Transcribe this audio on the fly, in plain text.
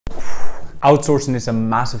Outsourcing is a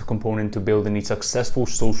massive component to building a successful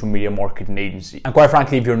social media marketing agency. And quite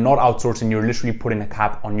frankly, if you're not outsourcing, you're literally putting a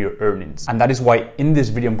cap on your earnings. And that is why in this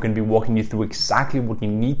video, I'm going to be walking you through exactly what you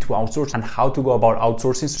need to outsource and how to go about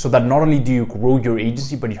outsourcing so that not only do you grow your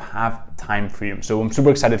agency, but you have time freedom. So I'm super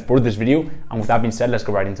excited for this video. And with that being said, let's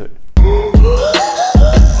go right into it.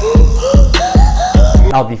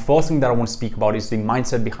 Now, the first thing that I want to speak about is the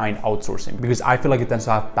mindset behind outsourcing, because I feel like it tends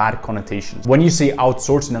to have bad connotations. When you say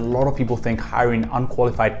outsourcing, a lot of people think hiring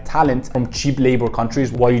unqualified talent from cheap labor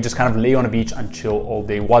countries while you just kind of lay on a beach and chill all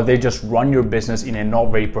day while they just run your business in a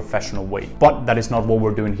not very professional way. But that is not what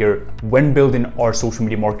we're doing here. When building our social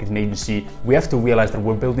media marketing agency, we have to realize that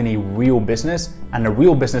we're building a real business, and a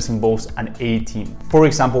real business involves an A team. For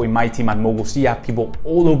example, in my team at Mogul C, I have people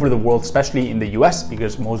all over the world, especially in the US,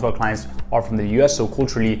 because most of our clients are from the US, so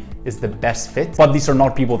culturally is the best fit. But these are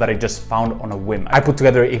not people that I just found on a whim. I put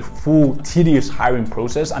together a full tedious hiring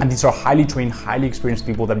process, and these are highly trained, highly experienced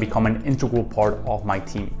people that become an integral part of my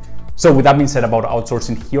team. So with that being said about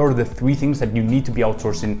outsourcing, here are the 3 things that you need to be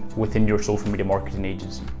outsourcing within your social media marketing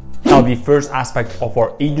agency. Now, the first aspect of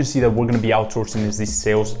our agency that we're going to be outsourcing is the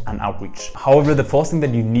sales and outreach. However, the first thing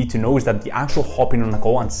that you need to know is that the actual hopping on a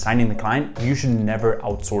call and signing the client, you should never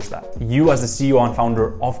outsource that. You as the CEO and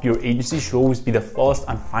founder of your agency should always be the first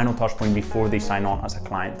and final touch point before they sign on as a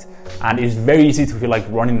client. And it's very easy to feel like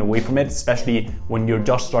running away from it, especially when you're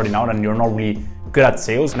just starting out and you're not really good at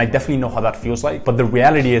sales, and I definitely know how that feels like. But the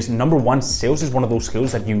reality is, number one, sales is one of those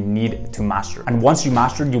skills that you need to master. And once you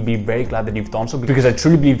master it, you'll be very glad that you've done so, because I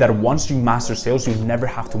truly believe that once you master sales, you never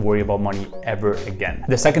have to worry about money ever again.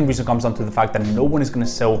 The second reason comes down to the fact that no one is going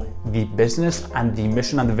to sell the business and the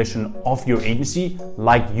mission and the vision of your agency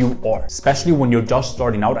like you are, especially when you're just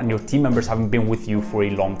starting out and your team members haven't been with you for a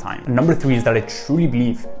long time. And number 3 is that I truly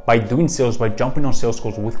believe by doing sales, by jumping on sales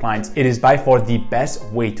calls with clients, it is by far the best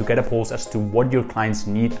way to get a pulse as to what your clients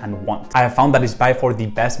need and want. I have found that it's by far the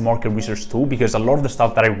best market research tool, because a lot of the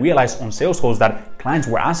stuff that I realized on sales calls that clients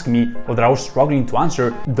were asking me or that I was struggling to answer,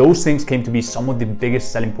 those things came to be some of the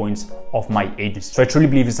biggest selling points of my agency. So I truly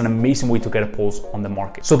believe it's an amazing way to get a pulse on the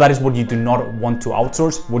market. So that is what you do not want to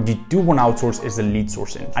outsource. What you do want to outsource is the lead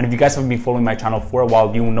sourcing. And if you guys have been following my channel for a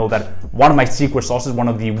while, you will know that one of my secret sauces, one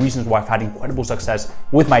of the reasons why I've had incredible success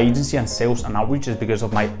with my agency and sales and outreach, is because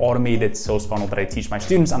of my automated sales funnel that I teach my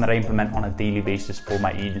students and that I implement on a daily basis for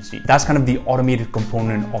my agency. That's kind of the automated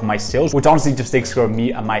component of my sales, which honestly just takes care of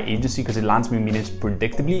me and my agency because it lands me meetings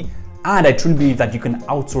predictably. And I truly believe that you can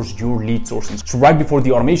outsource your lead sourcing. So right before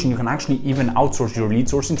the automation, you can actually even outsource your lead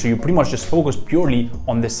sourcing. So you pretty much just focus purely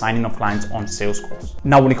on the signing of clients on sales calls.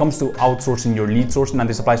 Now, when it comes to outsourcing your lead sourcing, and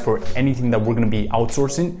this applies for anything that we're going to be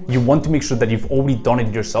outsourcing, you want to make sure that you've already done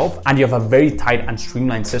it yourself and you have a very tight and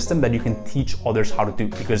streamlined system that you can teach others how to do.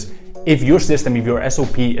 Because if your system, if your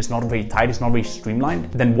SOP is not very tight, it's not very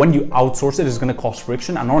streamlined, then when you outsource it, it's going to cause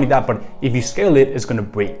friction. And not only that, but if you scale it, it's going to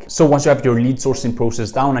break. So once you have your lead sourcing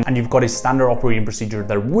process down and you've got a standard operating procedure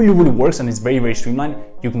that really works and is very streamlined,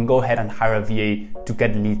 you can go ahead and hire a VA to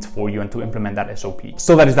get leads for you and to implement that SOP.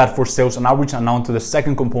 So that is that for sales and outreach. And now to the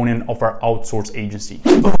second component of our outsource agency.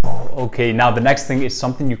 Okay, now the next thing is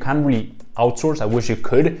something you can't really outsource. I wish you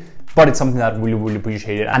could, but it's something that I really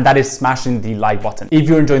appreciate it, and that is smashing the like button. If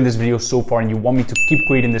you're enjoying this video so far and you want me to keep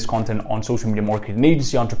creating this content on social media marketing,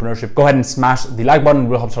 agency, entrepreneurship, go ahead and smash the like button. It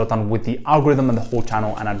will help us a ton with the algorithm and the whole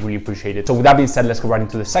channel, and I'd really appreciate it. So with that being said, let's go right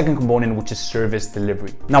into the second component, which is service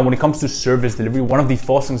delivery. Now, when it comes to service delivery, one of the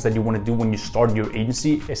first things that you want to do when you start your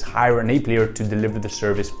agency is hire an A player to deliver the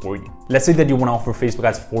service for you. Let's say that you want to offer Facebook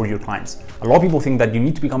ads for your clients. A lot of people think that you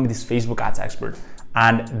need to become this Facebook ads expert.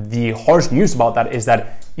 And the harsh news about that is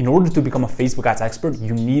that in order to become a Facebook ads expert,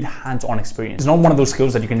 you need hands-on experience. It's not one of those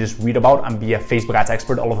skills that you can just read about and be a Facebook ads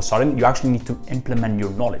expert all of a sudden. You actually need to implement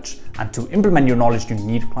your knowledge. And to implement your knowledge, you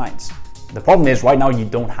need clients. The problem is right now you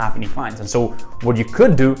don't have any clients. And so what you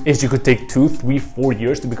could do is you could take 2, 3, 4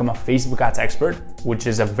 years to become a Facebook ads expert, which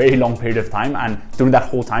is a very long period of time. And during that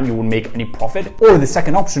whole time, you won't make any profit. Or the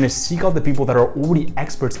second option is seek out the people that are already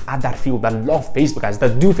experts at that field, that love Facebook ads,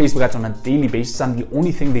 that do Facebook ads on a daily basis. And the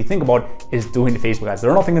only thing they think about is doing the Facebook ads.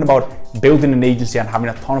 They're not thinking about building an agency and having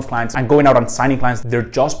a ton of clients and going out and signing clients. They're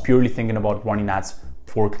just purely thinking about running ads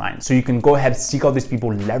for clients. So you can go ahead, seek out these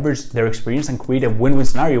people, leverage their experience, and create a win-win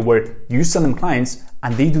scenario where you send them clients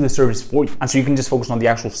and they do the service for you. And so you can just focus on the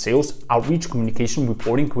actual sales, outreach, communication,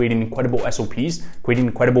 reporting, creating incredible SOPs, creating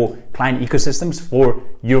incredible client ecosystems for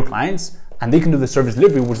your clients. And they can do the service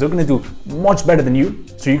delivery, which they're going to do much better than you.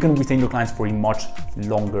 So you can retain your clients for a much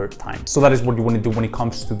longer time. So that is what you want to do when it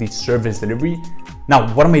comes to the service delivery.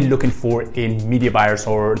 Now, what am I looking for in media buyers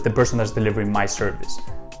or the person that's delivering my service?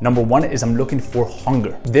 Number one is I'm looking for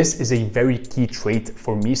hunger. This is a very key trait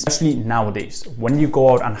for me, especially nowadays. When you go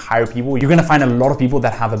out and hire people, you're gonna find a lot of people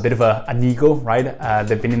that have a bit of an ego, right?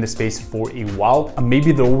 They've been in the space for a while, and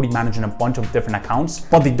maybe they're already managing a bunch of different accounts,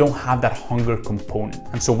 but they don't have that hunger component.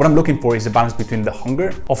 And so what I'm looking for is a balance between the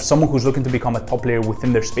hunger of someone who's looking to become a top player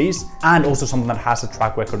within their space and also someone that has a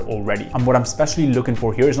track record already. And what I'm especially looking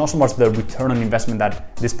for here is not so much the return on investment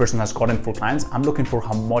that this person has gotten for clients. I'm looking for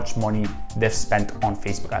how much money they've spent on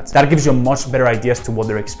Facebook ads. That gives you a much better idea as to what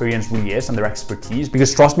their experience really is and their expertise,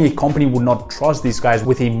 because trust me, a company would not trust these guys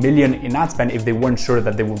with $1 million in ad spend if they weren't sure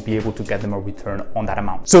that they would be able to get them a return on that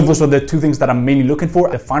amount. So those are the two things that I'm mainly looking for.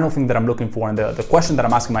 The final thing that I'm looking for, and the question that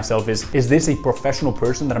I'm asking myself is this a professional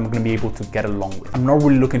person that I'm going to be able to get along with? I'm not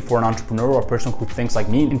really looking for an entrepreneur or a person who thinks like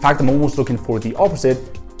me. In fact, I'm almost looking for the opposite.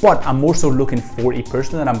 But I'm more so looking for a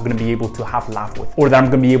person that I'm going to be able to have laugh with, or that I'm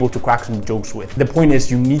going to be able to crack some jokes with. The point is,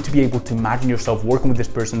 you need to be able to imagine yourself working with this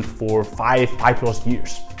person for five plus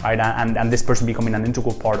years, right? And this person becoming an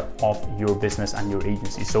integral part of your business and your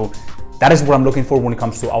agency. So that is what I'm looking for when it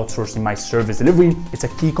comes to outsourcing my service delivery. It's a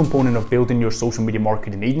key component of building your social media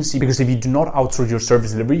marketing agency, because if you do not outsource your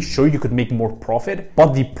service delivery, sure, you could make more profit,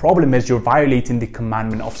 but the problem is you're violating the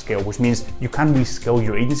commandment of scale, which means you can't really scale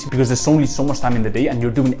your agency because there's only so much time in the day and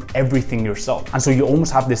you're doing everything yourself. And so you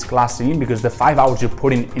almost have this glass ceiling, because the 5 hours you're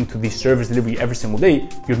putting into the service delivery every single day,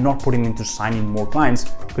 you're not putting into signing more clients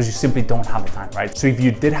because you simply don't have the time, right? So if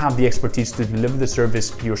you did have the expertise to deliver the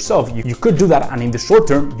service yourself, you could do that, and in the short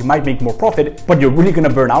term, you might make more profit, but you're really gonna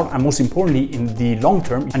burn out, and most importantly, in the long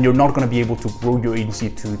term, and you're not gonna be able to grow your agency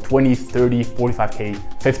to 20, 30, 45K,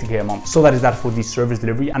 50K a month. So that is that for the service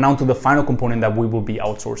delivery. And now to the final component that we will be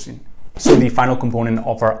outsourcing. So the final component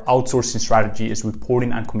of our outsourcing strategy is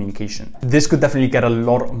reporting and communication. This could definitely get a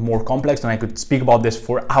lot more complex, and I could speak about this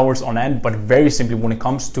for hours on end, but very simply, when it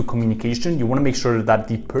comes to communication, you want to make sure that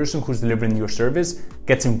the person who's delivering your service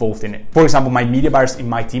gets involved in it. For example, my media buyers in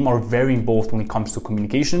my team are very involved when it comes to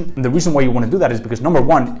communication. And the reason why you want to do that is because, number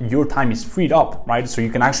one, your time is freed up, right? So you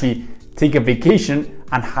can actually take a vacation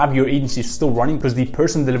and have your agency still running, because the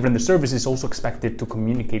person delivering the service is also expected to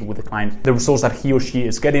communicate with the client the results that he or she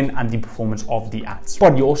is getting and the performance of the ads.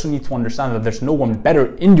 But you also need to understand that there's no one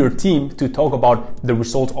better in your team to talk about the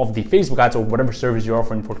results of the Facebook ads or whatever service you're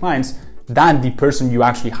offering for clients than the person you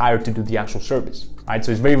actually hired to do the actual service, right?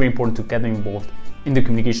 So it's very, very important to get them involved in the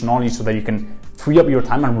communication, not only so that you can free up your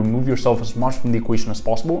time and remove yourself as much from the equation as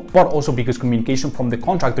possible, but also because communication from the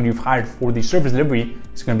contractor you've hired for the service delivery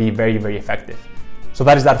is going to be very, very effective. So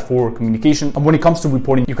that is that for communication. And when it comes to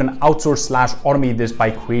reporting, you can outsource/automate this by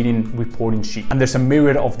creating reporting sheet. And there's a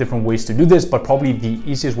myriad of different ways to do this, but probably the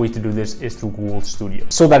easiest way to do this is through Google Studio.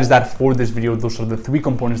 So that is that for this video. Those are the 3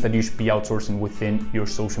 components that you should be outsourcing within your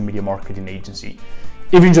social media marketing agency.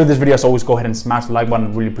 If you enjoyed this video, as always, go ahead and smash the like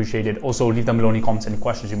button. Really appreciate it. Also, leave down below any comments, any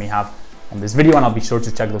questions you may have on this video, and I'll be sure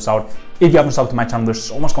to check those out. If you haven't subbed to my channel, there's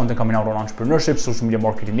so much content coming out on entrepreneurship, social media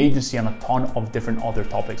marketing agency, and a ton of different other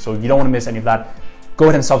topics. So if you don't want to miss any of that, go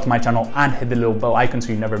ahead and sub to my channel and hit the little bell icon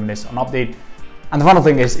so you never miss an update. And the final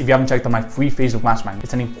thing is, if you haven't checked out my free Facebook Mastermind,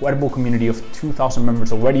 it's an incredible community of 2,000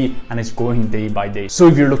 members already, and it's growing day by day. So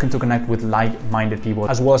if you're looking to connect with like-minded people,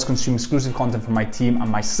 as well as consume exclusive content from my team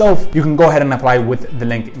and myself, you can go ahead and apply with the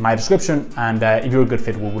link in my description. And if you're a good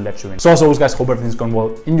fit, we will let you in. So as always, guys, hope everything's going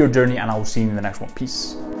well in your journey, and I will see you in the next one.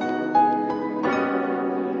 Peace.